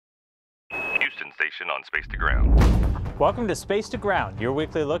mission station on Space to Ground. Welcome to Space to Ground, your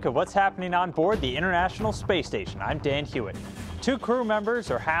weekly look at what's happening on board the International Space Station. I'm Dan Hewitt. 2 crew members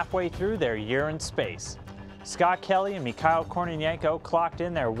are halfway through their year in space. Scott Kelly and Mikhail Kornienko clocked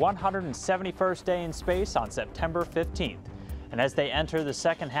in their 171st day in space on September 15th. And as they enter the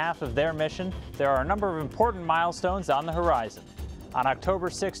second half of their mission, there are a number of important milestones on the horizon. On October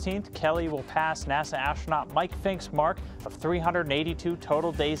 16th, Kelly will pass NASA astronaut Mike Fink's mark of 382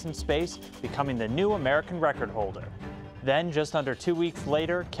 total days in space, becoming the new American record holder. Then, just under 2 weeks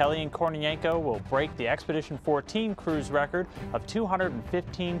later, Kelly and Kornienko will break the Expedition 14 cruise record of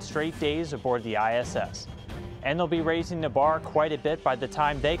 215 straight days aboard the ISS. And they'll be raising the bar quite a bit by the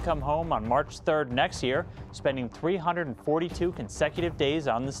time they come home on March 3rd next year, spending 342 consecutive days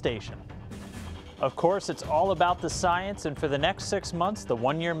on the station. Of course, it's all about the science, and for the next 6 months, the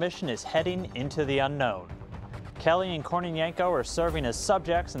one-year mission is heading into the unknown. Kelly and Kornienko are serving as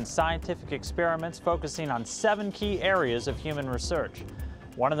subjects in scientific experiments focusing on 7 key areas of human research.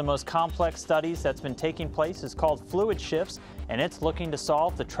 One of the most complex studies that's been taking place is called fluid shifts, and it's looking to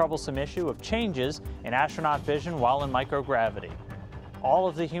solve the troublesome issue of changes in astronaut vision while in microgravity. All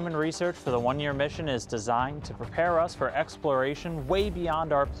of the human research for the one-year mission is designed to prepare us for exploration way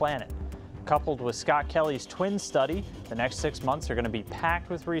beyond our planet. Coupled with Scott Kelly's twin study, the next 6 months are going to be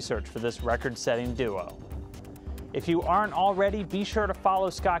packed with research for this record-setting duo. If you aren't already, be sure to follow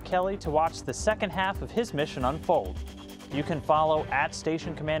Scott Kelly to watch the second half of his mission unfold. You can follow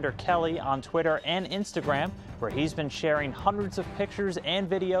 @Station Commander Kelly on Twitter and Instagram, where he's been sharing hundreds of pictures and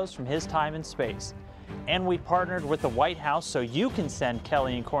videos from his time in space. And we partnered with the White House so you can send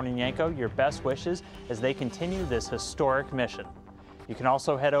Kelly and Kornienko your best wishes as they continue this historic mission. You can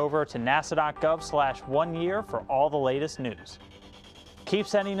also head over to nasa.gov/oneyear for all the latest news. Keep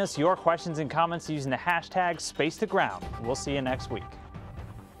sending us your questions and comments using the hashtag #SpaceToGround. We'll see you next week.